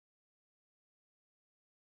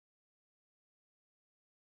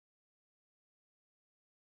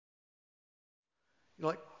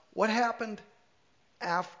like what happened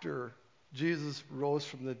after Jesus rose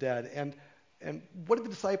from the dead, and what did the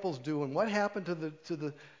disciples do, and what happened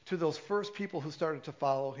to those first people who started to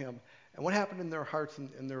follow him, and what happened in their hearts and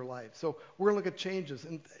in their lives. So we're going to look at changes,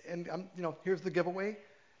 and here's the giveaway.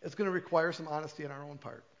 It's going to require some honesty on our own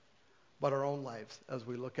part about our own lives as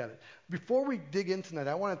we look at it. Before we dig in tonight,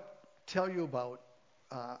 I want to tell you about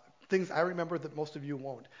things I remember that most of you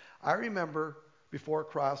won't. I remember before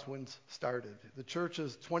Crosswinds started. The church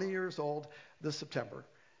is 20 years old this September.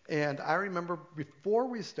 And I remember before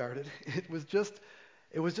we started, it was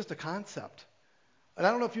just a concept. And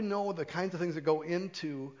I don't know if you know the kinds of things that go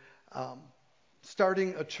into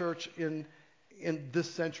starting a church in this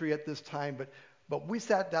century at this time, but we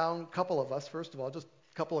sat down, a couple of us, first of all, just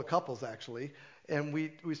a couple of couples actually, and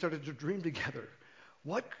we started to dream together.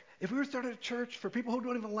 What if we were starting a church for people who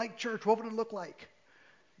don't even like church? What would it look like?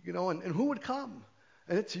 And who would come?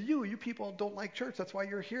 And it's you. You people don't like church. That's why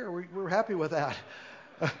you're here. We're happy with that.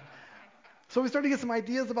 So we started to get some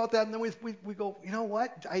ideas about that, and then we go, you know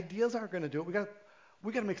what? Ideas aren't going to do it.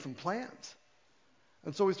 We got to make some plans.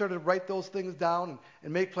 And so we started to write those things down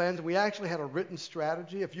and make plans. And we actually had a written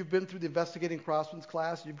strategy. If you've been through the Investigating Crosswinds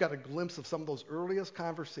class, you've got a glimpse of some of those earliest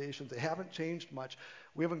conversations. They haven't changed much.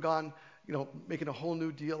 We haven't gone, making a whole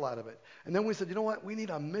new deal out of it. And then we said, you know what? We need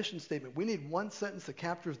a mission statement. We need one sentence that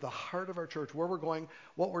captures the heart of our church, where we're going,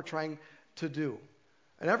 what we're trying to do.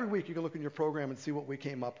 And every week you can look in your program and see what we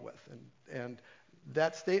came up with. And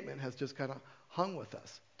that statement has just kind of hung with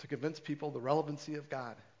us to convince people the relevancy of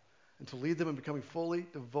God and to lead them in becoming fully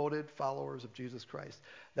devoted followers of Jesus Christ.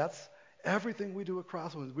 That's everything we do at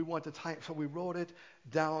Crosswinds. We want to tie it, so we wrote it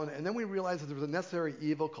down. And then we realized that there was a necessary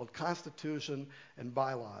evil called constitution and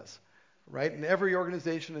bylaws, right? And every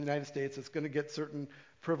organization in the United States that's going to get certain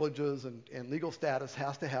privileges and legal status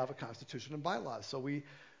has to have a constitution and bylaws. So we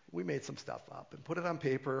made some stuff up and put it on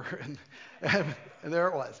paper, and there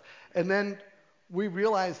it was. And then we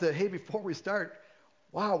realized that, hey, before we start,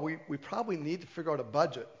 wow, we probably need to figure out a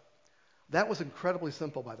budget. That was incredibly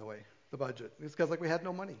simple, by the way, the budget. It's because we had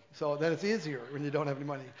no money. So then it's easier when you don't have any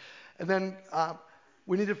money. And then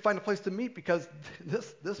we needed to find a place to meet because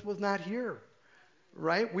this was not here,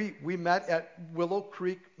 right? We met at Willow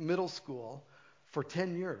Creek Middle School for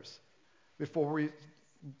 10 years before we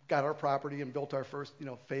got our property and built our first,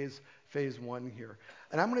 phase one here.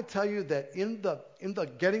 And I'm going to tell you that in the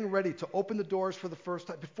getting ready to open the doors for the first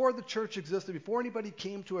time, before the church existed, before anybody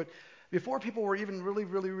came to it, before people were even really,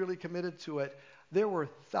 really, really committed to it, there were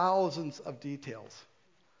thousands of details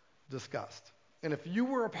discussed. And if you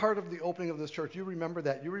were a part of the opening of this church, you remember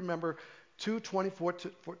that. You remember 2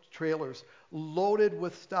 20-foot trailers loaded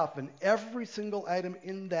with stuff, and every single item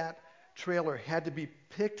in that trailer had to be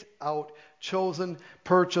picked out, chosen,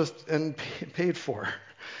 purchased, and paid for.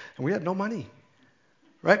 And we had no money,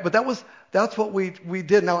 right? But that's what we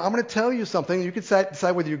did. Now, I'm going to tell you something. You can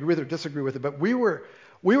decide whether you agree with it or disagree with it, but we were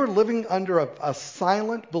living under a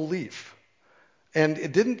silent belief. And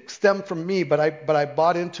it didn't stem from me, but I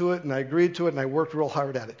bought into it, and I agreed to it, and I worked real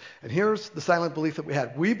hard at it. And here's the silent belief that we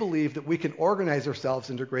had. We believe that we can organize ourselves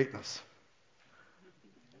into greatness.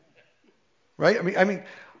 Right? I mean,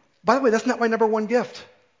 by the way, that's not my number one gift.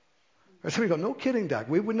 Somebody go, no kidding, Doug.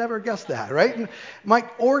 We would never guess that, right? And my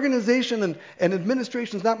organization and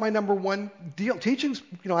administration is not my number one deal. Teaching's,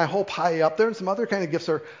 I hope high up there, and some other kind of gifts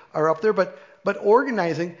are up there, but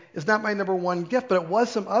organizing is not my number one gift, but it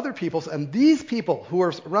was some other people's, and these people who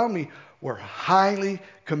are around me were highly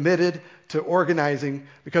committed to organizing,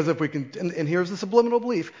 because if we can, and here's the subliminal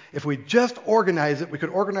belief, if we just organize it, we could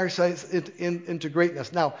organize it into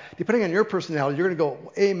greatness. Now, depending on your personality, you're going to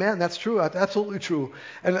go, amen, that's true, that's absolutely true.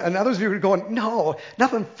 And others of you are going, no,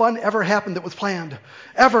 nothing fun ever happened that was planned,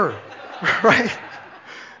 ever, right?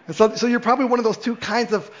 And so you're probably one of those two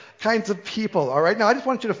kinds of people, all right? Now, I just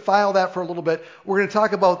want you to file that for a little bit. We're going to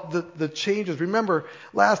talk about the changes. Remember,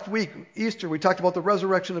 last week, Easter, we talked about the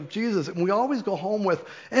resurrection of Jesus, and we always go home with,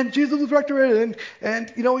 and Jesus was resurrected, and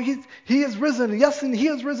he is risen. Yes, and he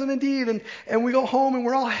is risen indeed. And we go home, and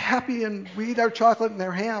we're all happy, and we eat our chocolate and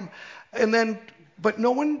our ham. And then, but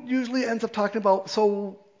no one usually ends up talking about,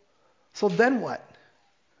 so then what?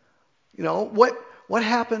 What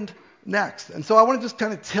happened next? And so I want to just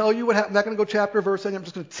kind of tell you what happened. I'm not going to go chapter verse. I'm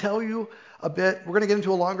just going to tell you a bit. We're going to get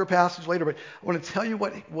into a longer passage later, but I want to tell you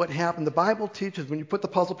what happened. The Bible teaches, when you put the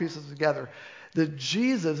puzzle pieces together, that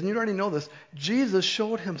Jesus, and you already know this, Jesus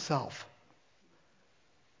showed himself.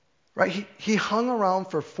 Right? He hung around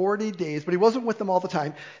for 40 days, but he wasn't with them all the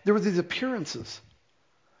time. There were these appearances.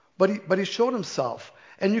 But he showed himself.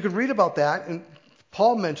 And you can read about that in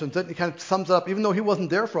Paul mentions it, and he kind of sums it up. Even though he wasn't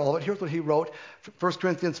there for all of it, here's what he wrote, 1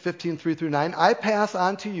 Corinthians 15, 3-9. I pass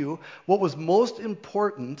on to you what was most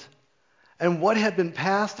important and what had been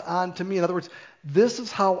passed on to me. In other words, this is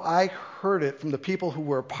how I heard it from the people who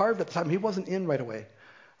were a part of it at the time. He wasn't in right away,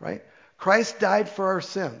 right? Christ died for our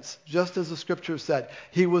sins, just as the Scripture said.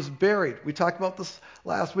 He was buried. We talked about this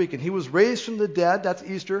last week. And he was raised from the dead, that's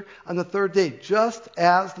Easter, on the third day, just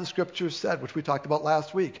as the Scripture said, which we talked about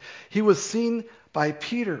last week. He was seen by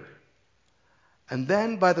Peter, and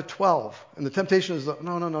then by the 12. And the temptation is,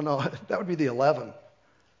 no. That would be the 11,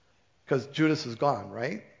 because Judas is gone,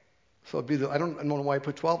 right? So it'd be I don't know why I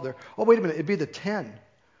put 12 there. Oh, wait a minute, it'd be the 10,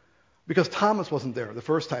 because Thomas wasn't there the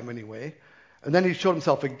first time anyway. And then he showed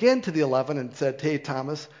himself again to the 11 and said, hey,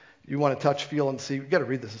 Thomas, you want to touch, feel, and see? You've got to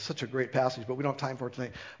read this. It's such a great passage, but we don't have time for it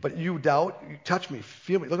tonight. But you doubt, you touch me,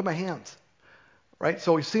 feel me, look at my hands. Right?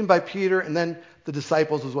 So he's seen by Peter, and then the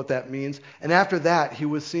disciples is what that means. And after that, he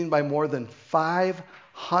was seen by more than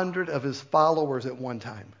 500 of his followers at one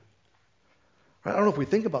time. Right? I don't know if we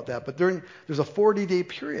think about that, but there's a 40-day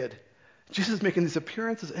period. Jesus is making these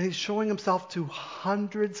appearances, and he's showing himself to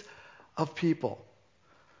hundreds of people.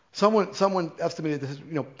 Someone estimated this,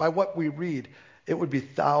 by what we read, it would be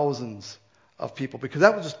thousands of people, because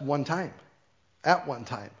that was just one time, at one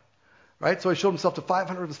time. Right? So he showed himself to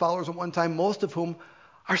 500 of his followers at one time, most of whom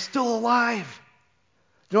are still alive.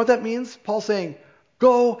 You know what that means? Paul's saying,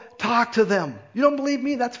 go talk to them. You don't believe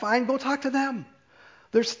me? That's fine. Go talk to them.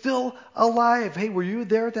 They're still alive. Hey, were you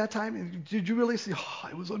there at that time? Did you really see? Oh,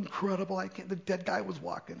 it was incredible. The dead guy was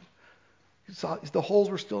walking. You saw the holes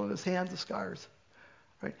were still in his hands, the scars.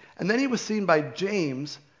 Right? And then he was seen by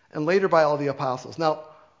James, and later by all the apostles. Now,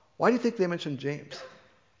 why do you think they mentioned James?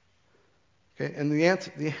 Okay, and the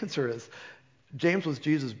answer is, James was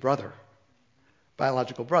Jesus' brother,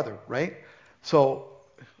 biological brother, right? So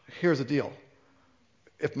here's the deal.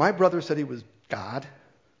 If my brother said he was God,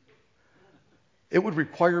 it would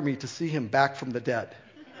require me to see him back from the dead.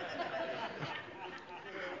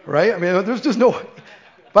 Right? I mean, there's just no...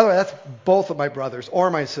 By the way, that's both of my brothers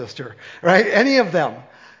or my sister, right? Any of them.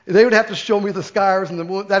 They would have to show me the scars and the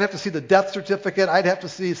wound. I'd have to see the death certificate. I'd have to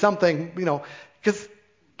see something, because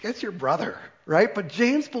it's your brother, right? But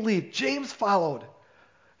James believed. James followed.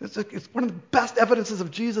 It's one of the best evidences of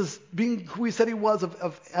Jesus being who he said he was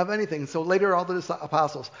of anything. So later, all the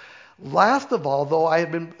apostles. Last of all, though I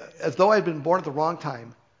had been born at the wrong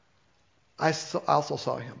time, I also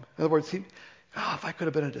saw him. In other words, if I could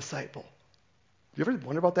have been a disciple. You ever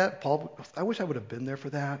wonder about that? Paul, I wish I would have been there for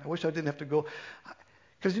that. I wish I didn't have to go.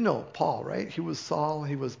 Because Paul, right? He was Saul.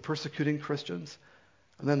 He was persecuting Christians.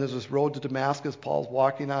 And then there's this road to Damascus Paul's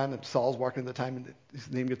walking on, and Saul's walking at the time, and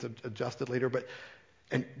his name gets adjusted later.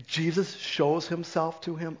 And Jesus shows himself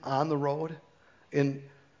to him on the road,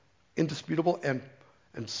 indisputable,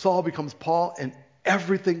 and Saul becomes Paul, and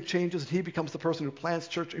everything changes, and he becomes the person who plants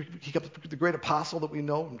church. He becomes the great apostle that we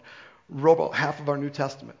know, and wrote about half of our New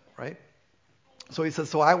Testament, right? So he says,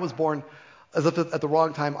 so I was born as if at the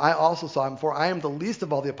wrong time. I also saw him, for I am the least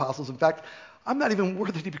of all the apostles. In fact, I'm not even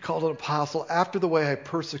worthy to be called an apostle after the way I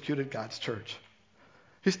persecuted God's church.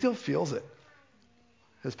 He still feels it,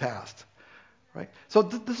 his past, right? So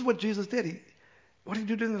this is what Jesus did. What did he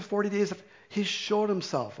do during the 40 days? He showed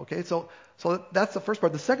himself, okay? So that's the first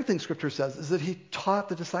part. The second thing Scripture says is that he taught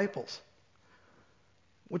the disciples,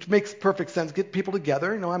 which makes perfect sense. Get people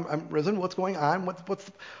together. I'm risen. What's going on?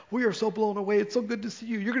 We are so blown away. It's so good to see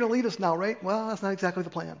you. You're going to lead us now, right? Well, that's not exactly the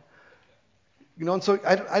plan. And so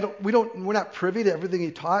we're not privy to everything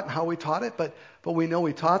he taught and how he taught it, but we know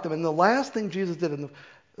he taught them. And the last thing Jesus did on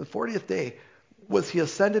the 40th day was he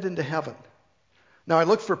ascended into heaven. Now, I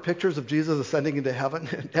looked for pictures of Jesus ascending into heaven,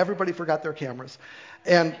 and everybody forgot their cameras.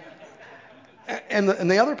 And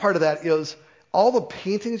the other part of that is all the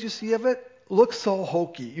paintings you see of it look so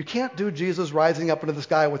hokey. You can't do Jesus rising up into the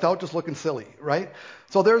sky without just looking silly, right?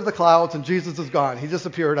 So there's the clouds, and Jesus is gone. He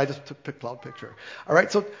disappeared. I just took a cloud picture. All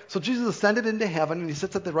right, so Jesus ascended into heaven, and he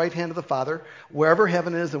sits at the right hand of the Father, wherever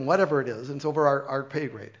heaven is and whatever it is, and it's over our pay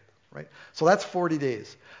grade, right? So that's 40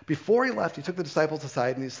 days. Before he left, he took the disciples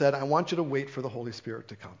aside, and he said, I want you to wait for the Holy Spirit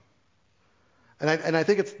to come. And I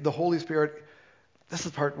think it's the Holy Spirit. This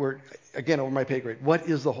is the part where, again, over my pay grade. What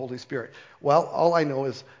is the Holy Spirit? Well, all I know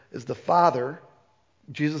is the Father,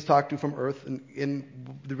 Jesus talked to from earth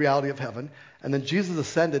in the reality of heaven, and then Jesus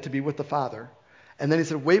ascended to be with the Father. And then he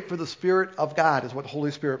said, wait for the Spirit of God is what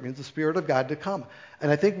Holy Spirit means, the Spirit of God to come.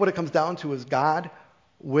 And I think what it comes down to is God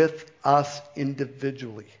with us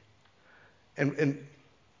individually. And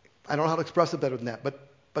I don't know how to express it better than that,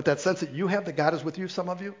 but that sense that you have that God is with you, some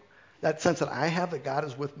of you, that sense that I have that God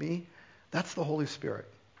is with me, that's the Holy Spirit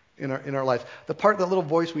in our life. That little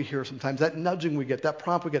voice we hear sometimes, that nudging we get, that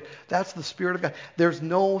prompt we get, that's the Spirit of God. There's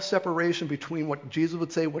no separation between what Jesus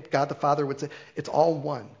would say, what God the Father would say. It's all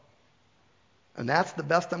one. And that's the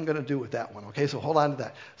best I'm going to do with that one. Okay, so hold on to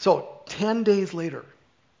that. So 10 days later,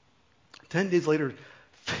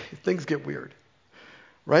 things get weird,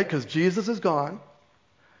 right? Because Jesus is gone.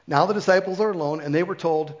 Now the disciples are alone, and they were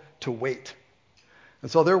told to wait. And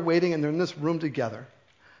so they're waiting, and they're in this room together.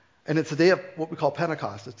 And it's the day of what we call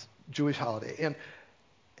Pentecost. It's a Jewish holiday.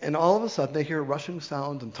 And all of a sudden, they hear rushing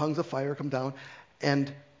sounds and tongues of fire come down,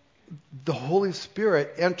 and the Holy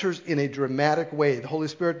Spirit enters in a dramatic way. The Holy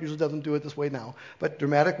Spirit usually doesn't do it this way now, but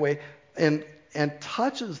dramatic way, and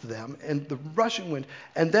touches them, and the rushing wind.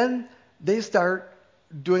 And then they start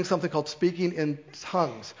doing something called speaking in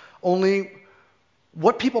tongues. Only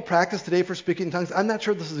what people practice today for speaking in tongues, I'm not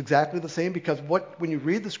sure this is exactly the same, because when you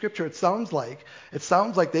read the scripture, it sounds like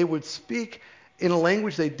they would speak in a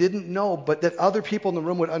language they didn't know, but that other people in the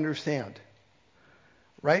room would understand.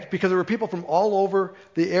 Right? Because there were people from all over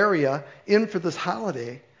the area in for this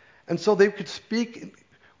holiday, and so they could speak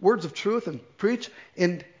words of truth and preach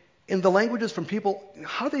in the languages from people.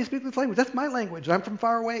 How do they speak this language? That's my language, and I'm from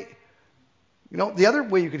far away. The other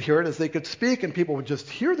way you could hear it is they could speak, and people would just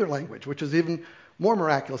hear their language, which is even more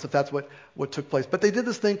miraculous if that's what took place. But they did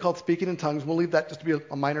this thing called speaking in tongues. We'll leave that just to be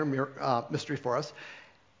a minor mystery for us.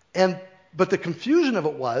 But the confusion of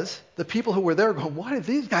it was the people who were there going, "What are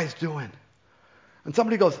these guys doing?" And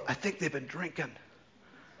somebody goes, "I think they've been drinking."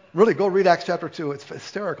 Really, go read Acts chapter 2. It's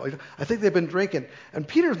hysterical. I think they've been drinking. And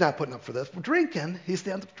Peter's not putting up for this. We're drinking. He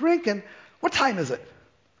stands up, drinking. What time is it?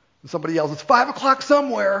 And somebody yells, "It's 5 o'clock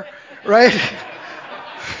somewhere," right?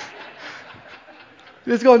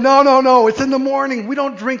 You just go, no, it's in the morning. We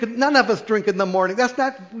don't drink. None of us drink in the morning.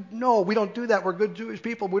 We don't do that. We're good Jewish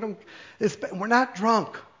people. We're not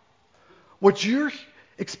drunk. What you're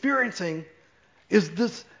experiencing is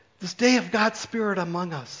this day of God's Spirit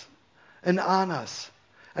among us and on us.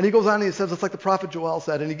 And he goes on and he says, it's like the prophet Joel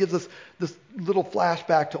said, and he gives us this little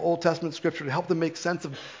flashback to Old Testament scripture to help them make sense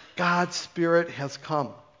of God's Spirit has come.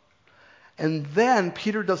 And then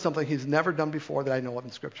Peter does something he's never done before that I know of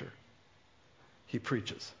in scripture. He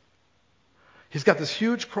preaches. He's got this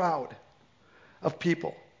huge crowd of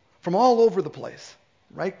people from all over the place,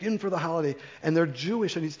 right, in for the holiday, and they're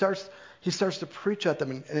Jewish, and he starts to preach at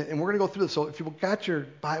them, and we're going to go through this. So if you've got your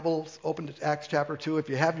Bibles open to Acts chapter 2, if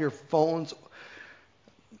you have your phones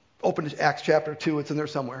open to Acts chapter 2, it's in there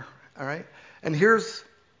somewhere, all right? And here's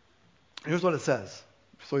what it says.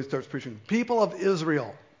 So he starts preaching. People of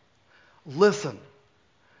Israel, listen.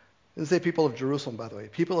 Didn't say people of Jerusalem, by the way.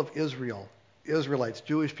 People of Israel, Israelites,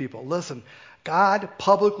 Jewish people, listen. God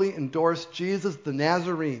publicly endorsed Jesus the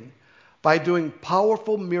Nazarene by doing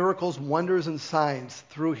powerful miracles, wonders, and signs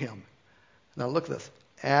through him. Now look at this.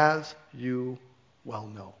 As you well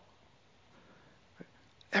know.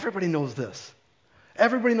 Everybody knows this.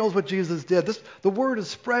 Everybody knows what Jesus did. The word is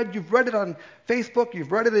spread. You've read it on Facebook.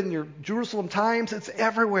 You've read it in your Jerusalem Times. It's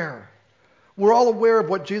everywhere. We're all aware of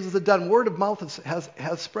what Jesus had done. Word of mouth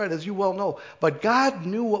has spread, as you well know. But God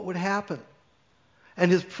knew what would happen. And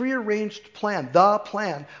his prearranged plan, the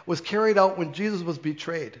plan, was carried out when Jesus was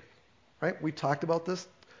betrayed. Right? We talked about this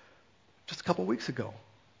just a couple weeks ago.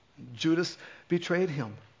 Judas betrayed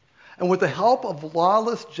him. And with the help of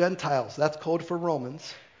lawless Gentiles, that's code for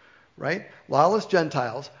Romans, right? Lawless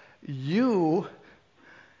Gentiles, you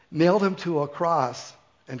nailed him to a cross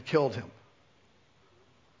and killed him.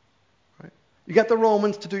 Right? You got the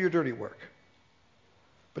Romans to do your dirty work.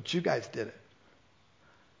 But you guys did it.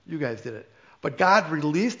 You guys did it. But God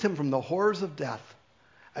released him from the horrors of death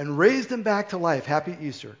and raised him back to life. Happy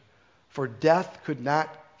Easter. For death could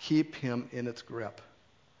not keep him in its grip.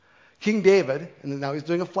 King David, and now he's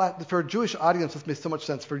doing for a Jewish audience, this makes so much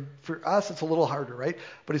sense. For us, it's a little harder, right?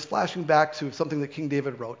 But he's flashing back to something that King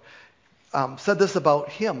David wrote. Said this about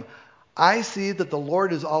him. I see that the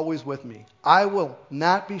Lord is always with me. I will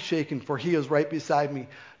not be shaken, for he is right beside me.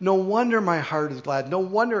 No wonder my heart is glad.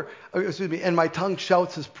 And my tongue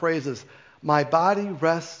shouts his praises. My body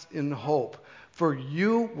rests in hope. For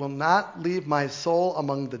you will not leave my soul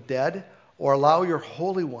among the dead or allow your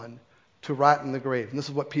Holy One to rot in the grave. And this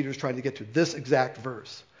is what Peter's trying to get to, this exact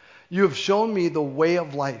verse. You have shown me the way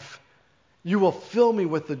of life. You will fill me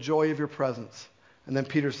with the joy of your presence. And then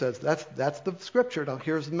Peter says, that's the scripture. Now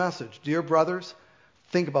here's the message. Dear brothers,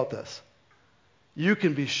 think about this. You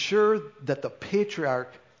can be sure that the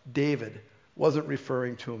patriarch David wasn't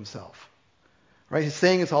referring to himself. Right? He's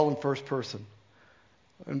saying it's all in first person.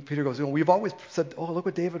 And Peter goes, we've always said, oh, look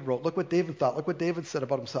what David wrote. Look what David thought. Look what David said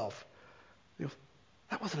about himself.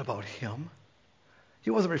 That wasn't about him. He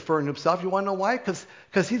wasn't referring to himself. You want to know why?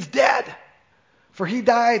 Because he's dead. For he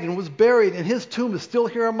died and was buried, and his tomb is still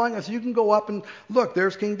here among us. You can go up and look,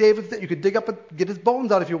 there's King David's. You could dig up and get his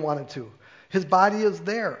bones out if you wanted to. His body is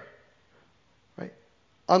there. Right?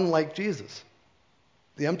 Unlike Jesus,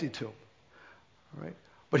 the empty tomb. Right?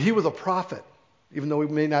 But he was a prophet, even though he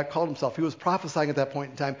may not call himself. He was prophesying at that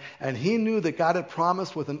point in time, and he knew that God had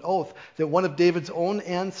promised with an oath that one of David's own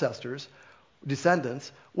ancestors,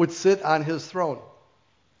 descendants, would sit on his throne.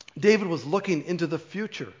 David was looking into the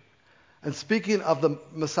future and speaking of the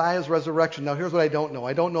Messiah's resurrection. Now, here's what I don't know.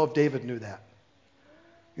 I don't know if David knew that.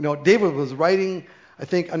 David was writing, I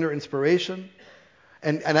think, under inspiration.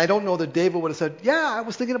 And I don't know that David would have said, yeah, I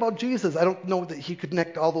was thinking about Jesus. I don't know that he could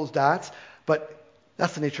connect all those dots, but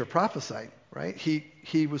that's the nature of prophesying, right?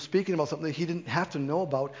 He was speaking about something that he didn't have to know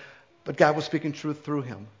about, but God was speaking truth through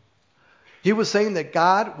him. He was saying that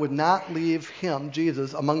God would not leave him,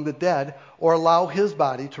 Jesus, among the dead or allow his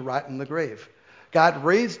body to rot in the grave. God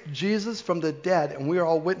raised Jesus from the dead, and we are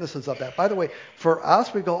all witnesses of that. By the way, for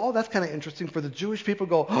us, we go, oh, that's kind of interesting. For the Jewish people,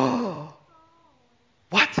 go, oh,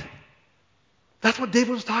 what? That's what David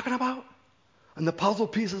was talking about? And the puzzle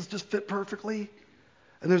pieces just fit perfectly?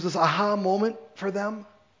 And there's this aha moment for them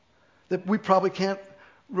that we probably can't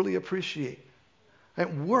really appreciate.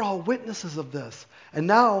 And we're all witnesses of this. And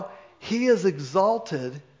now he is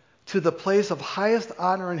exalted to the place of highest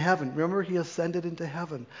honor in heaven. Remember, he ascended into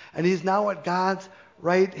heaven. And he's now at God's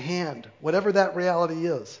right hand, whatever that reality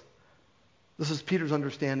is. This is Peter's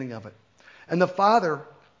understanding of it. And the Father,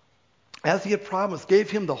 as he had promised, gave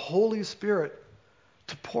him the Holy Spirit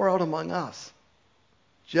to pour out among us,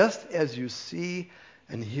 just as you see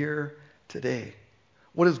and hear today.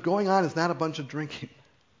 What is going on is not a bunch of drinking.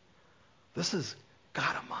 This is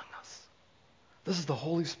God among us. This is the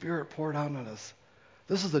Holy Spirit poured out on us.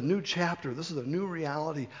 This is a new chapter. This is a new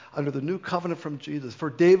reality under the new covenant from Jesus. For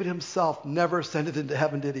David himself never ascended into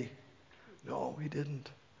heaven, did he? No, he didn't.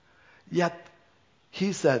 Yet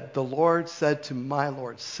he said, the Lord said to my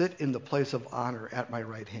Lord, sit in the place of honor at my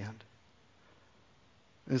right hand.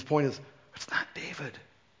 And his point is, it's not David.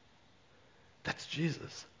 That's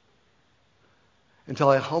Jesus. Until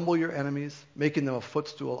I humble your enemies, making them a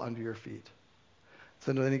footstool under your feet.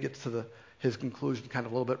 So then he gets to his conclusion, kind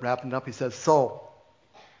of a little bit wrapping it up. He says, so,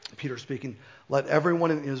 Peter speaking, let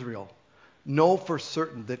everyone in Israel know for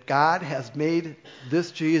certain that God has made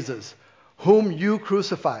this Jesus, whom you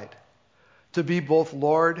crucified, to be both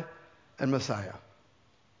Lord and Messiah.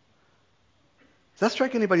 Does that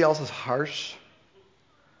strike anybody else as harsh?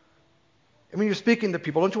 I mean, you're speaking to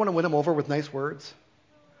people. Don't you want to win them over with nice words?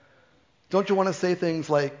 Don't you want to say things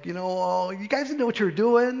like, you guys didn't know what you were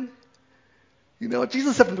doing?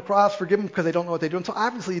 Jesus said from the cross, forgive them because they don't know what they're doing. So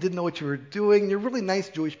obviously you didn't know what you were doing. You're really nice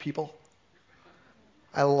Jewish people.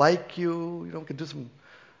 I like you. We could do some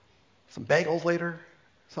bagels later,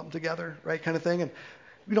 something together, right, kind of thing. And,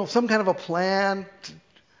 some kind of a plan.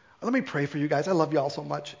 Let me pray for you guys. I love you all so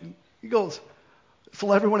much. And he goes, so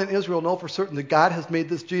let everyone in Israel know for certain that God has made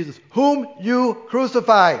this Jesus, whom you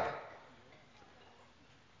crucified.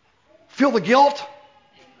 Feel the guilt?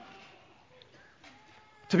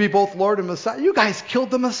 To be both Lord and Messiah. You guys killed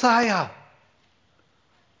the Messiah.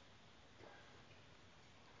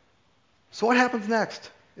 So what happens next?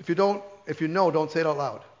 If you know, don't say it out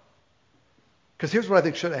loud. Because here's what I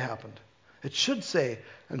think should have happened. It should say,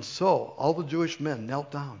 and so all the Jewish men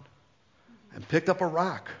knelt down and picked up a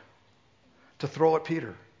rock to throw at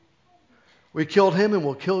Peter. We killed him and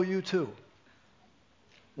we'll kill you too.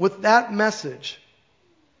 With that message,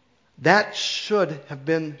 that should have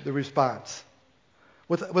been the response.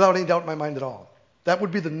 Without any doubt in my mind at all. That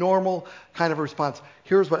would be the normal kind of response.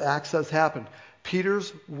 Here's what Acts says happened.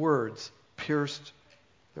 Peter's words pierced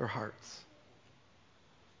their hearts.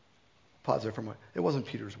 Pause there for a moment. It wasn't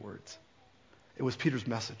Peter's words. It was Peter's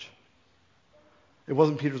message. It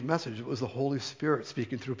wasn't Peter's message. It was the Holy Spirit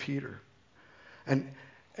speaking through Peter. And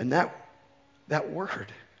that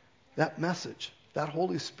word, that message, that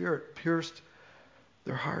Holy Spirit pierced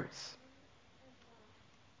their hearts.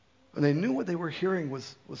 And they knew what they were hearing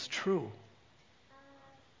was true.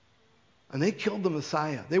 And they killed the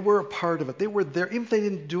Messiah. They were a part of it. They were there. Even if they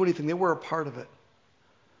didn't do anything, they were a part of it.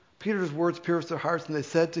 Peter's words pierced their hearts, and they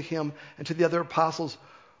said to him and to the other apostles,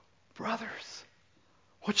 brothers,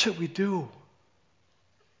 what should we do?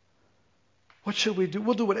 What should we do?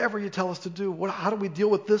 We'll do whatever you tell us to do. How do we deal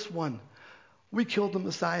with this one? We killed the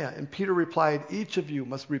Messiah. And Peter replied, each of you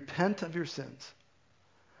must repent of your sins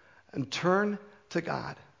and turn to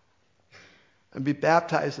God and be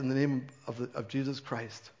baptized in the name of Jesus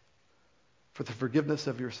Christ for the forgiveness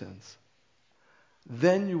of your sins.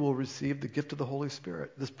 then you will receive the gift of the Holy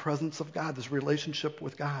Spirit, this presence of God, this relationship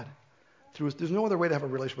with God. There's no other way to have a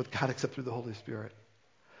relationship with God except through the Holy Spirit.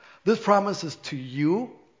 This promise is to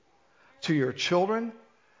you, to your children,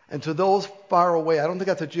 and to those far away. I don't think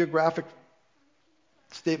that's a geographic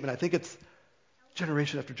statement. I think it's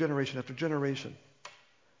generation after generation after generation.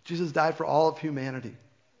 Jesus died for all of humanity.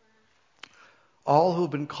 All who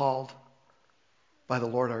have been called by the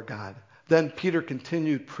Lord our God. Then Peter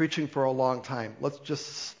continued preaching for a long time. Let's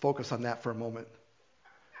just focus on that for a moment.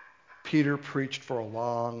 Peter preached for a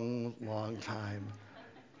long, long time.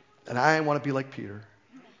 And I want to be like Peter.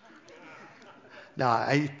 Now,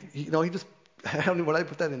 I don't know what I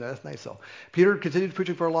put that in there. That's nice, though. Peter continued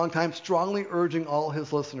preaching for a long time, strongly urging all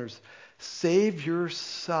his listeners, save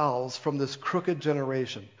yourselves from this crooked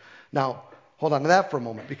generation. Now, hold on to that for a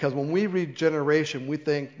moment, because when we read generation, we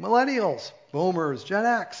think millennials, boomers, Gen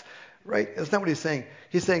X, right? That's not what he's saying.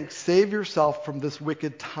 He's saying, save yourself from this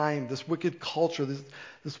wicked time, this wicked culture,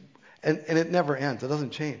 and it never ends. It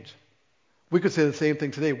doesn't change. We could say the same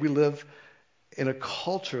thing today. We live in a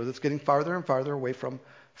culture that's getting farther and farther away from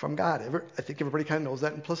God. I think everybody kind of knows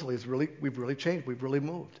that implicitly. We've really changed. We've really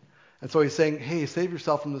moved. And so he's saying, hey, save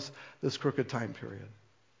yourself from this crooked time period.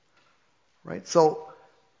 Right? So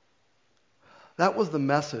that was the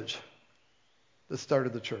message that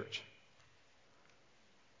started the church.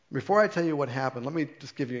 Before I tell you what happened, let me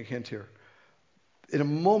just give you a hint here. In a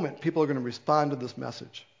moment, people are going to respond to this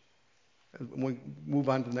message. And we move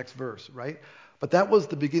on to the next verse, right? But that was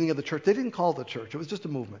the beginning of the church. They didn't call it the church. It was just a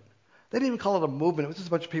movement. They didn't even call it a movement. It was just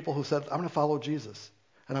a bunch of people who said, I'm going to follow Jesus.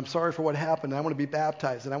 And I'm sorry for what happened. And I want to be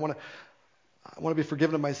baptized. And I want to be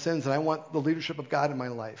forgiven of my sins. And I want the leadership of God in my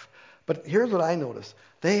life. But here's what I noticed.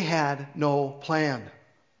 They had no plan.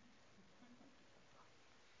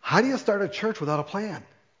 How do you start a church without a plan?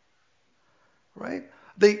 Right?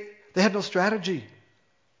 They had no strategy.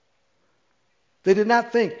 They did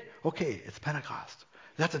not think, okay, it's Pentecost.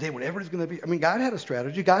 That's the day when everybody's going to be. I mean, God had a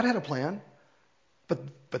strategy. God had a plan.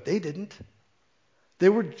 But they didn't. They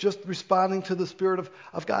were just responding to the Spirit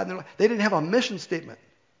of God. They didn't have a mission statement.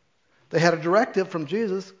 They had a directive from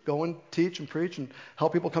Jesus, go and teach and preach and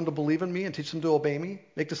help people come to believe in me and teach them to obey me,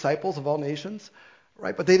 make disciples of all nations.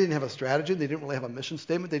 Right? But they didn't have a strategy. They didn't really have a mission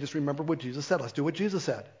statement. They just remembered what Jesus said. Let's do what Jesus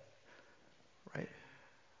said. Right?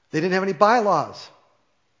 They didn't have any bylaws.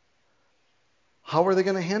 How are they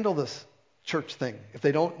going to handle this church thing if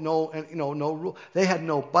they don't know, no rule? They had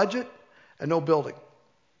no budget and no building.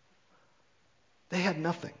 They had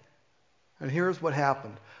nothing. And here's what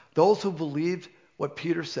happened. Those who believed what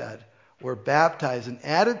Peter said were baptized and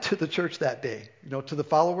added to the church that day, to the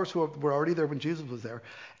followers who were already there when Jesus was there,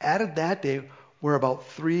 added that day were about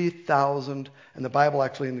 3,000, and the Bible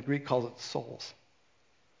actually in the Greek calls it souls.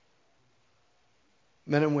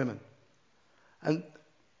 Men and women. And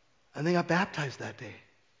they got baptized that day.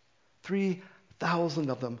 3,000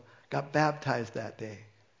 of them got baptized that day.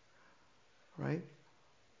 Right?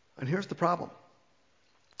 And here's the problem.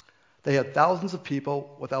 They had thousands of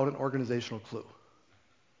people without an organizational clue.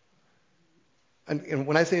 And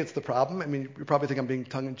when I say it's the problem, I mean, you probably think I'm being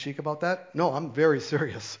tongue-in-cheek about that. No, I'm very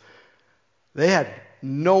serious. They had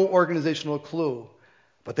no organizational clue,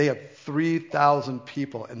 but they had 3,000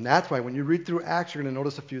 people. And that's why when you read through Acts, you're going to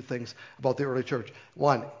notice a few things about the early church.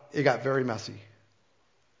 One, it got very messy.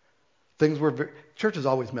 Church is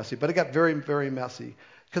always messy, but it got very, very messy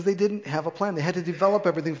because they didn't have a plan. They had to develop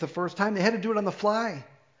everything for the first time. They had to do it on the fly.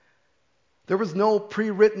 There was no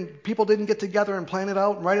pre-written, people didn't get together and plan it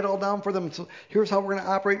out and write it all down for them. So here's how we're going to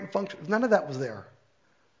operate and function. None of that was there.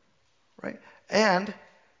 Right? And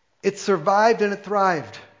it survived and it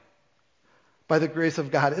thrived by the grace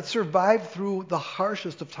of God. It survived through the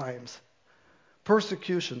harshest of times,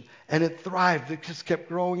 persecution, and it thrived. It just kept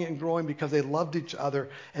growing and growing because they loved each other,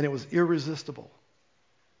 and it was irresistible.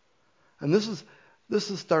 And this is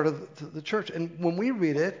the start of the church. And when we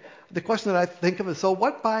read it, the question that I think of is, so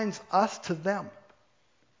what binds us to them?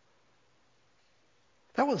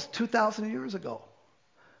 That was 2,000 years ago.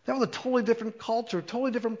 That was a totally different culture,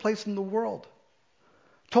 totally different place in the world.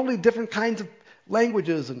 Totally different kinds of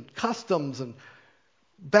languages and customs and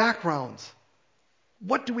backgrounds.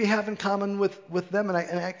 What do we have in common with them? And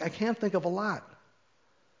I can't think of a lot.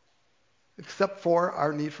 Except for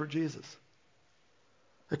our need for Jesus.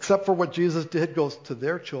 Except for what Jesus did goes to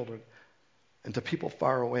their children and to people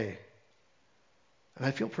far away. And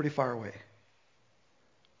I feel pretty far away.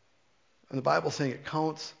 And the Bible's saying it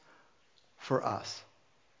counts for us.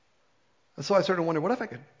 And so I started wondering, what if I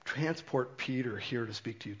could transport Peter here to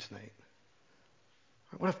speak to you tonight?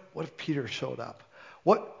 What if Peter showed up?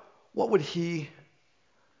 What would he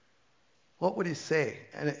what would he say?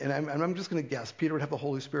 And I'm just going to guess. Peter would have the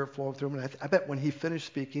Holy Spirit flowing through him. And I bet when he finished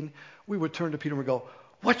speaking, we would turn to Peter and we'd go,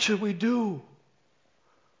 what should we do?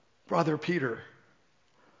 Brother Peter,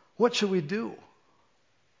 what should we do?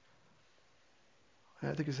 And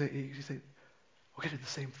I think he'd say, we're going to do the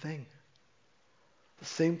same thing. The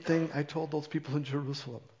same thing I told those people in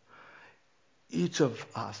Jerusalem. Each of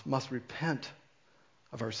us must repent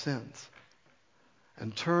of our sins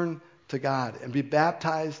and turn to God and be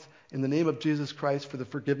baptized in the name of Jesus Christ for the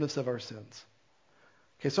forgiveness of our sins.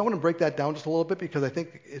 Okay, so I want to break that down just a little bit because I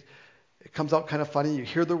think it comes out kind of funny. You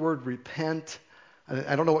hear the word repent.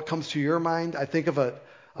 I don't know what comes to your mind. I think of a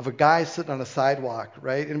guy sitting on a sidewalk,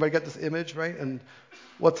 right? Anybody got this image, right? And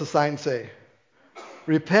what's the sign say?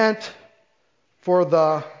 Repent for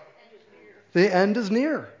the end is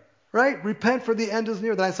near, right? Repent for the end is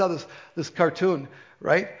near. Then I saw this cartoon,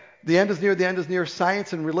 right? The end is near.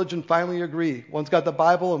 Science and religion finally agree. One's got the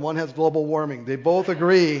Bible and one has global warming. They both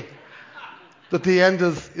agree that the end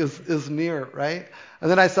is near, right?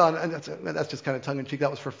 And then I saw, and that's just kind of tongue-in-cheek,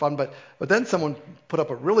 that was for fun, but then someone put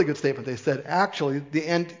up a really good statement. They said, actually, the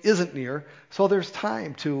end isn't near, so there's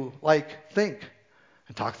time to, think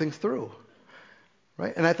and talk things through,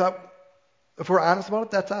 right? And I thought, if we're honest about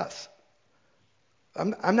it, that's us.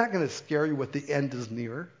 I'm not going to scare you with the end is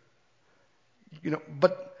near,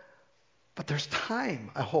 but there's time,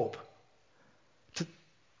 I hope,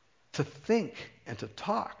 to think and to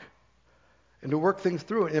talk and to work things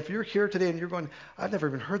through. And if you're here today and you're going, I've never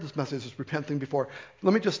even heard this message, this repent thing before,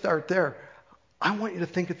 let me just start there. I want you to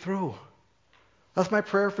think it through. That's my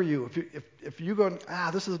prayer for you. If you're going,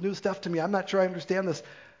 this is new stuff to me, I'm not sure I understand this,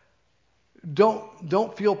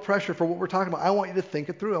 don't feel pressure for what we're talking about. I want you to think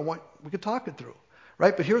it through. We can talk it through,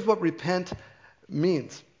 right? But here's what repent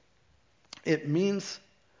means. It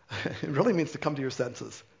really means to come to your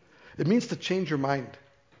senses. It means to change your mind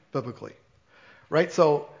biblically, right?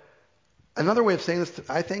 So another way of saying this,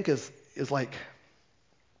 I think, is like,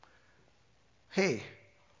 hey,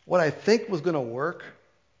 what I think was going to work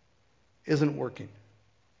isn't working.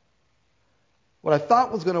 What I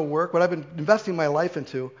thought was going to work, what I've been investing my life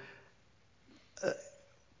into,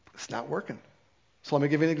 it's not working. So let me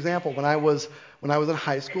give you an example. When I was in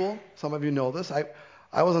high school, some of you know this,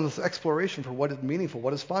 I was on this exploration for what is meaningful,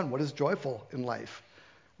 what is fun, what is joyful in life,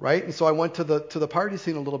 right? And so I went to the party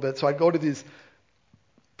scene a little bit. So I'd go to these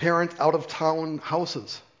parent out-of-town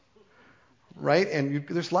houses, right? And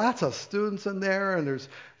there's lots of students in there, and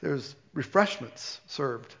there's refreshments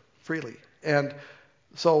served freely. And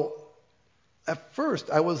so at first,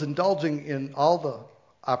 I was indulging in all the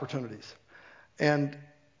opportunities. And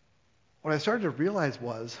what I started to realize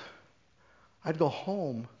was I'd go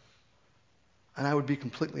home and I would be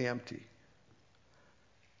completely empty.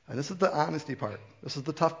 And this is the honesty part. This is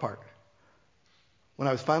the tough part. When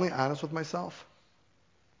I was finally honest with myself,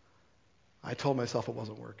 I told myself it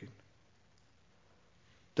wasn't working.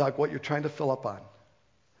 Doug, what you're trying to fill up on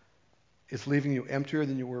is leaving you emptier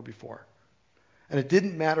than you were before. And it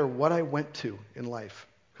didn't matter what I went to in life,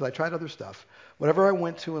 because I tried other stuff. Whatever I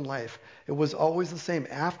went to in life, it was always the same.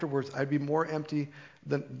 Afterwards, I'd be more empty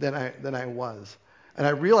than I was. And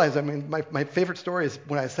I realized, my favorite story is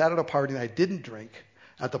when I sat at a party and I didn't drink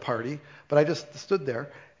at the party, but I just stood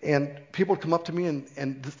there, and people would come up to me,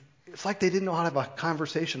 and it's like they didn't know how to have a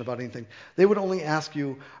conversation about anything. They would only ask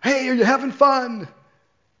you, hey, are you having fun?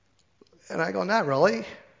 And I go, not really.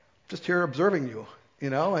 Just here observing you,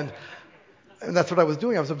 and that's what I was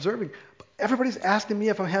doing. I was observing. But everybody's asking me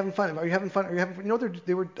if I'm having fun. Are you having fun? Are you having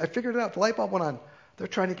fun? I figured it out. The light bulb went on. They're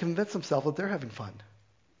trying to convince themselves that they're having fun.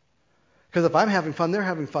 Because if I'm having fun, they're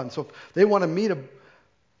having fun. So if they wanted me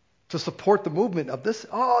to support the movement of this,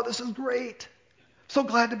 this is great. So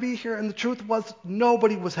glad to be here. And the truth was,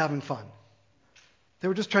 nobody was having fun. They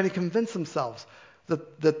were just trying to convince themselves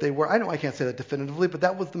that they were. I know I can't say that definitively, but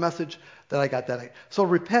that was the message that I got that night. So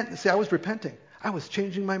repent. See, I was repenting. I was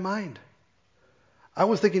changing my mind. I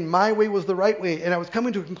was thinking my way was the right way, and I was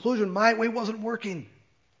coming to a conclusion my way wasn't working.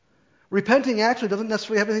 Repenting actually doesn't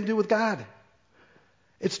necessarily have anything to do with God.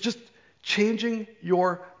 It's just changing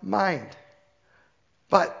your mind.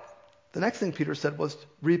 But the next thing Peter said was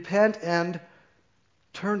repent and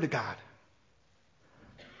turn to God.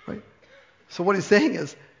 Right? So what he's saying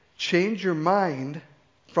is change your mind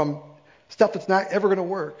from stuff that's not ever going to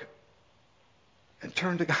work and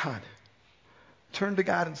turn to God. Turn to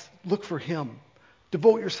God and look for Him.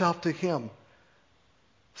 Devote yourself to Him.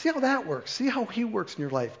 See how that works. See how He works in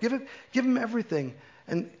your life. Give Him everything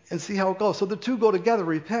and see how it goes. So the two go together.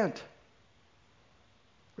 Repent.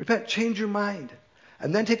 Repent. Change your mind.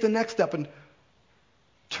 And then take the next step and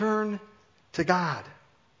turn to God.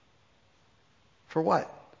 For what?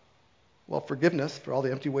 Well, forgiveness for all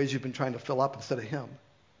the empty ways you've been trying to fill up instead of him.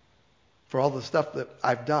 For all the stuff that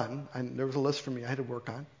I've done, and there was a list for me I had to work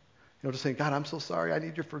on. Just saying, God, I'm so sorry. I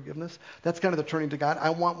need your forgiveness. That's kind of the turning to God.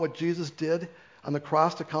 I want what Jesus did on the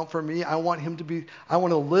cross to count for me. I want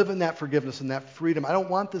to live in that forgiveness and that freedom. I don't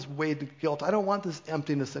want this weight of guilt. I don't want this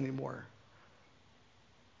emptiness anymore.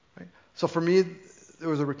 Right? So for me, there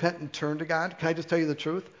was a repentant turn to God. Can I just tell you the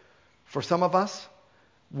truth? For some of us,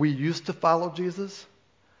 we used to follow Jesus.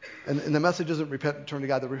 And the message isn't repent and turn to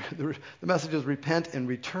God. The message is repent and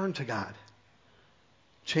return to God.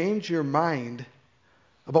 Change your mind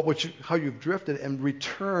about how you've drifted and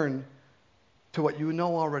return to what you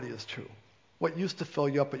know already is true. What used to fill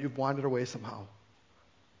you up, but you've wandered away somehow.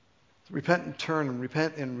 So repent and turn and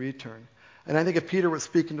repent and return. And I think if Peter was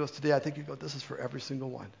speaking to us today, I think he'd go, this is for every single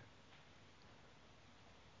one.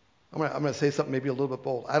 I'm going to say something maybe a little bit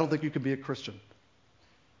bold. I don't think you can be a Christian.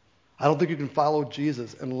 I don't think you can follow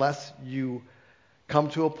Jesus unless you come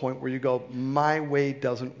to a point where you go, my way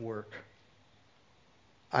doesn't work.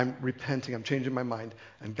 I'm repenting. I'm changing my mind.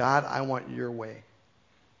 And God, I want your way.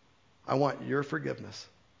 I want your forgiveness.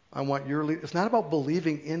 I want your lead. It's not about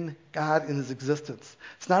believing in God in his existence.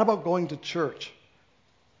 It's not about going to church.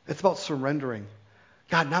 It's about surrendering.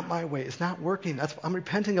 God, not my way. It's not working. I'm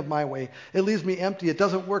repenting of my way. It leaves me empty. It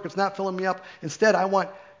doesn't work. It's not filling me up. Instead, I want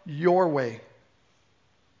your way.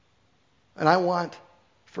 And I want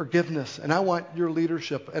forgiveness. And I want your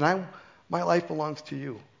leadership. And my life belongs to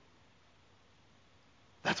you.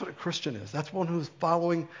 That's what a Christian is. That's one who's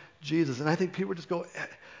following Jesus. And I think people just go,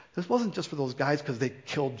 this wasn't just for those guys because they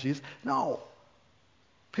killed Jesus. No.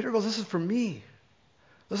 Peter goes, this is for me.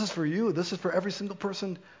 This is for you. This is for every single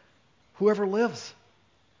person who ever lives.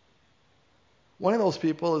 One of those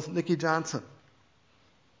people is Nikki Johnson,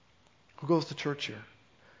 who goes to church here.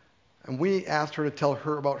 And we asked her to tell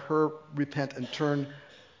her about her repent and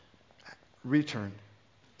return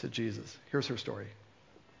to Jesus. Here's her story.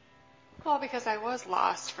 Well, because I was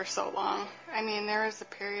lost for so long. I mean, there was a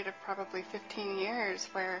period of probably 15 years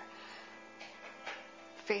where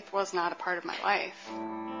faith was not a part of my life.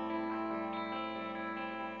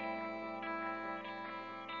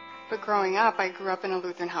 But growing up, I grew up in a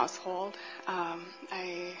Lutheran household.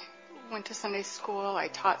 I went to Sunday school. I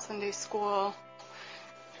taught Sunday school.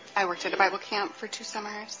 I worked at a Bible camp for 2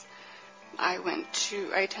 summers. I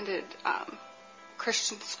attended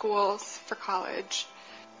Christian schools for college.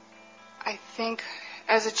 I think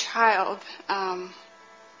as a child,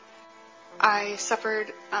 I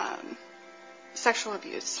suffered sexual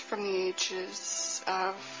abuse from the ages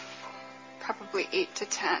of probably 8 to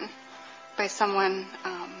 10 by someone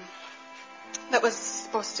that was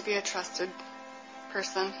supposed to be a trusted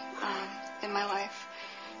person in my life.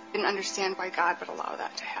 Didn't understand why God would allow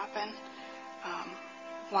that to happen.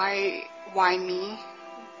 Why me?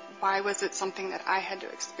 Why was it something that I had to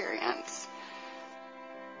experience?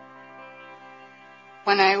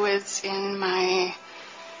 When I was in my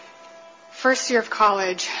first year of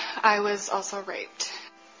college, I was also raped.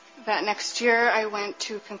 That next year, I went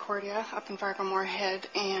to Concordia up in Fargo-Moorhead,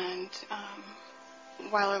 and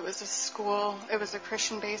while it was a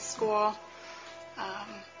Christian-based school,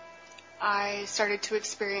 I started to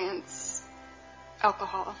experience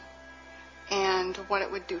alcohol and what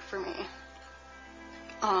it would do for me.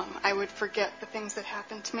 I would forget the things that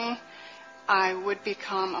happened to me. I would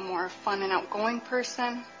become a more fun and outgoing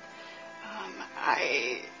person.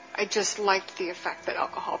 I just liked the effect that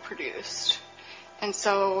alcohol produced. And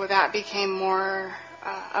so that became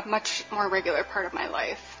a much more regular part of my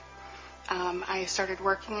life. I started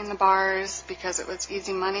working in the bars because it was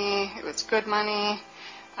easy money, it was good money.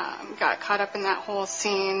 Got caught up in that whole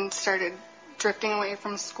scene, started drifting away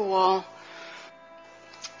from school.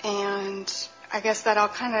 And I guess that all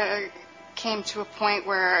kind of came to a point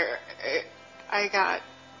where I got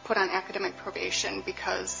put on academic probation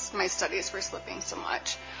because my studies were slipping so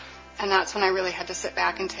much. And that's when I really had to sit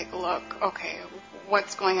back and take a look, okay,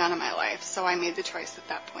 what's going on in my life? So I made the choice at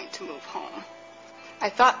that point to move home. I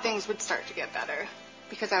thought things would start to get better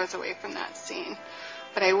because I was away from that scene,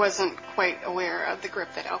 but I wasn't quite aware of the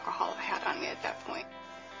grip that alcohol had on me at that point.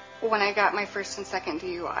 When I got my first and second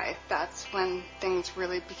DUI, that's when things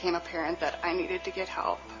really became apparent that I needed to get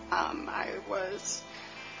help. I was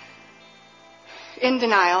in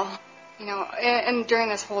denial, and during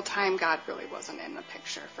this whole time, God really wasn't in the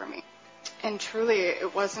picture for me. And truly,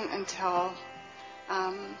 it wasn't until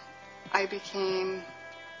I became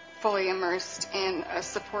fully immersed in a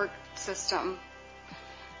support system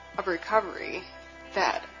of recovery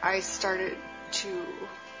that I started to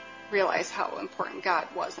realize how important God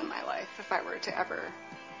was in my life if I were to ever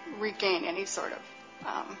regain any sort of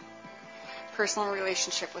personal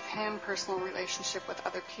relationship with him, personal relationship with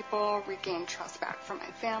other people, regained trust back from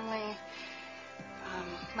my family.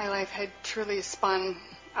 My life had truly spun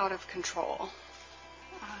out of control.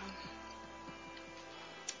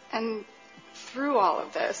 And through all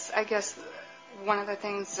of this, I guess one of the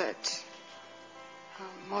things that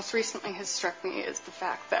most recently has struck me is the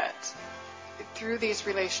fact that through these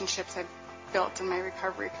relationships I've built in my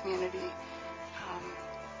recovery community,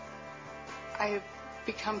 I have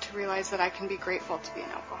become to realize that I can be grateful to be an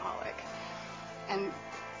alcoholic. And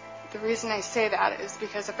the reason I say that is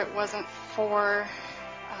because if it wasn't for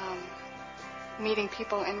meeting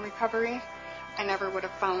people in recovery, I never would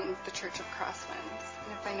have found the Church of Crosswinds.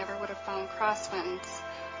 And if I never would have found Crosswinds,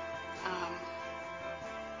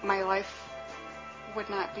 my life would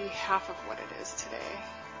not be half of what it is today.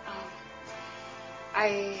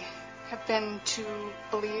 I have been to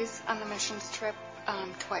Belize on the missions trip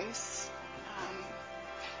twice.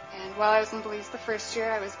 And while I was in Belize the first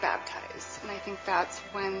year, I was baptized. And I think that's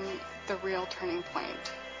when the real turning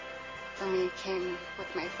point for me came with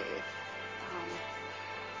my faith.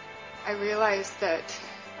 I realized that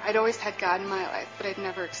I'd always had God in my life, but I'd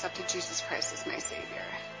never accepted Jesus Christ as my Savior.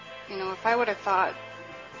 You know, if I would have thought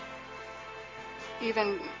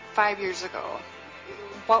even 5 years ago,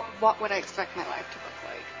 what would I expect my life to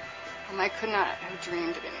look like? I could not have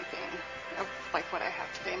dreamed of anything like what I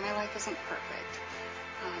have today. My life isn't perfect.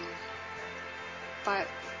 But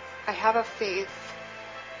I have a faith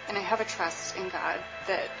and I have a trust in God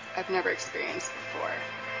that I've never experienced before.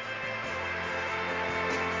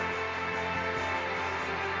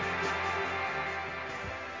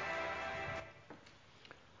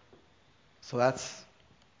 So that's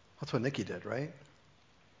what Nikki did, right?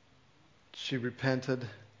 She repented.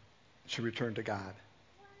 She returned to God.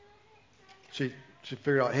 She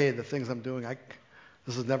figured out, hey, the things I'm doing,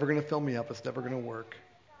 this is never going to fill me up. It's never going to work.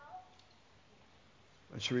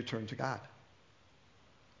 And she returned to God.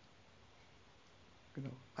 You know,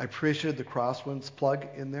 I appreciated the Crosswinds plug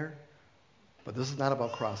in there, but this is not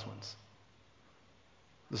about Crosswinds.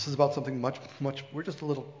 This is about something much,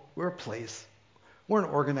 we're a place. We're an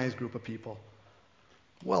organized group of people.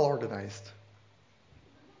 Well organized.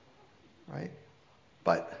 Right?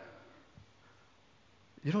 But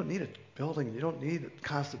you don't need a building. You don't need a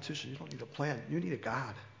constitution. You don't need a plan. You need a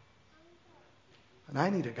God. And I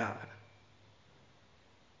need a God.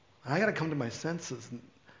 And I got to come to my senses.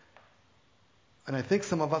 And I think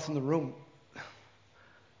some of us in the room,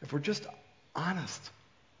 if we're just honest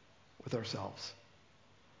with ourselves,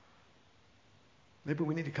 maybe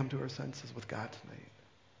we need to come to our senses with God tonight.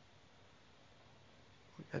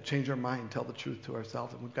 We've got to change our mind, tell the truth to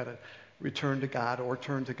ourselves, and we've got to return to God or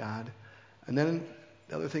turn to God. And then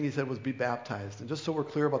the other thing he said was be baptized. And just so we're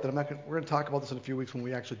clear about that, we're going to talk about this in a few weeks when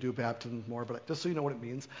we actually do baptism more, but just so you know what it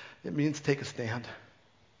means take a stand.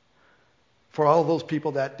 For all of those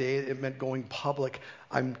people that day, it meant going public.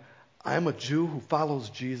 I'm a Jew who follows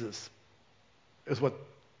Jesus, is what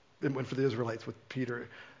it went for the Israelites with Peter.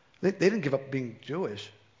 They didn't give up being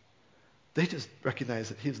Jewish. They just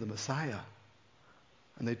recognized that he's the Messiah.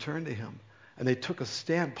 And they turned to him. And they took a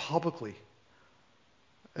stand publicly.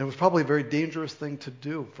 And it was probably a very dangerous thing to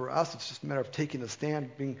do. For us, it's just a matter of taking a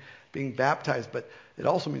stand, being baptized. But it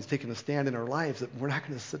also means taking a stand in our lives that we're not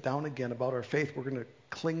going to sit down again about our faith. We're going to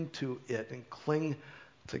cling to it and cling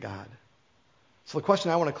to God. So the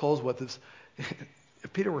question I want to close with is,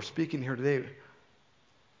 if Peter were speaking here today,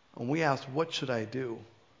 and we asked, what should I do?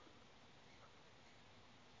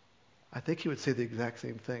 I think he would say the exact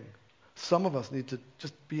same thing. Some of us need to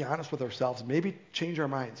just be honest with ourselves, maybe change our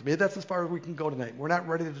minds. Maybe that's as far as we can go tonight. We're not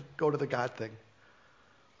ready to go to the God thing.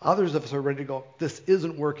 Others of us are ready to go, this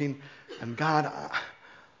isn't working, and God,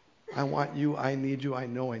 I want you, I need you, I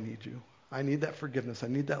know I need you. I need that forgiveness, I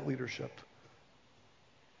need that leadership.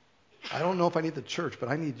 I don't know if I need the church, but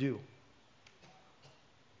I need you.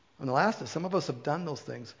 And the last is, some of us have done those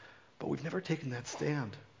things, but we've never taken that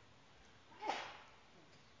stand.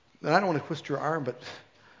 And I don't want to twist your arm, but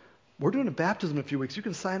we're doing a baptism in a few weeks. You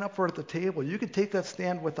can sign up for it at the table. You can take that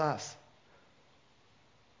stand with us.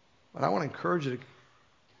 But I want to encourage you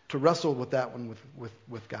to wrestle with that one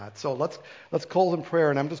with God. So let's close in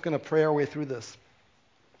prayer, and I'm just going to pray our way through this.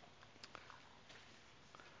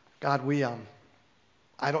 God,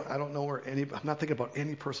 I don't know where I'm not thinking about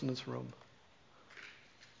any person in this room.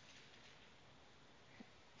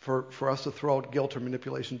 For us to throw out guilt or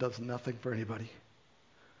manipulation does nothing for anybody.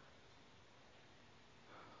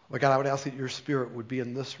 But God, I would ask that your Spirit would be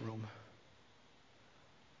in this room.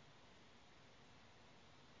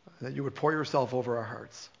 That you would pour yourself over our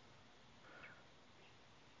hearts.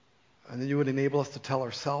 And that you would enable us to tell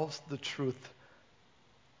ourselves the truth.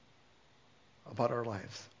 about our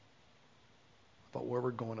lives, about where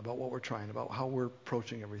we're going, about what we're trying, about how we're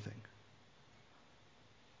approaching everything.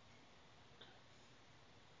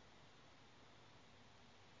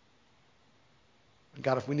 And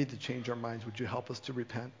God, if we need to change our minds, would you help us to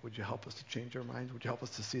repent? Would you help us to change our minds? Would you help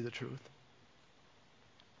us to see the truth?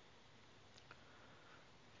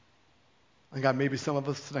 And God, maybe some of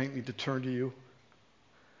us tonight need to turn to you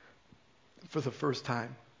for the first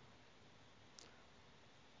time.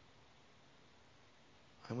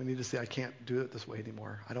 And we need to say, I can't do it this way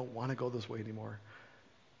anymore. I don't want to go this way anymore.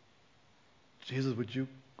 Jesus, would you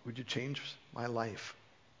change my life?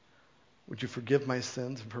 Would you forgive my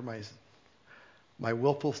sins and for my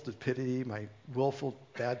willful stupidity, my willful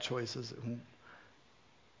bad choices?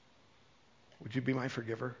 Would you be my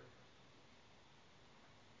forgiver?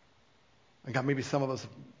 And God, maybe some of us,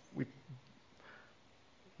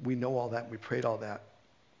 we know all that, we prayed all that.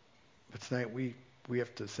 But tonight we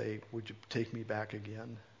have to say, would you take me back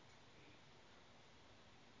again?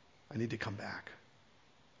 I need to come back.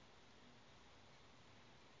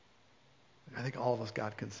 And I think all of us,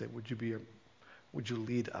 God, can say, would you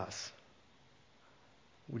lead us?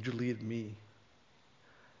 Would you lead me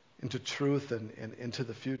into truth and into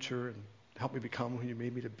the future and help me become who you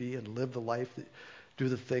made me to be and live the life, do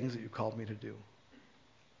the things that you called me to do?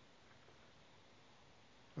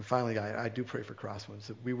 And finally, God, I do pray for Crosswinds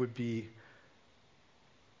that we would be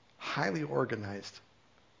highly organized,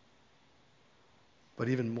 but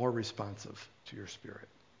even more responsive to your Spirit.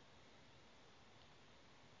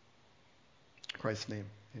 In Christ's name,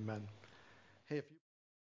 amen. Hey, if you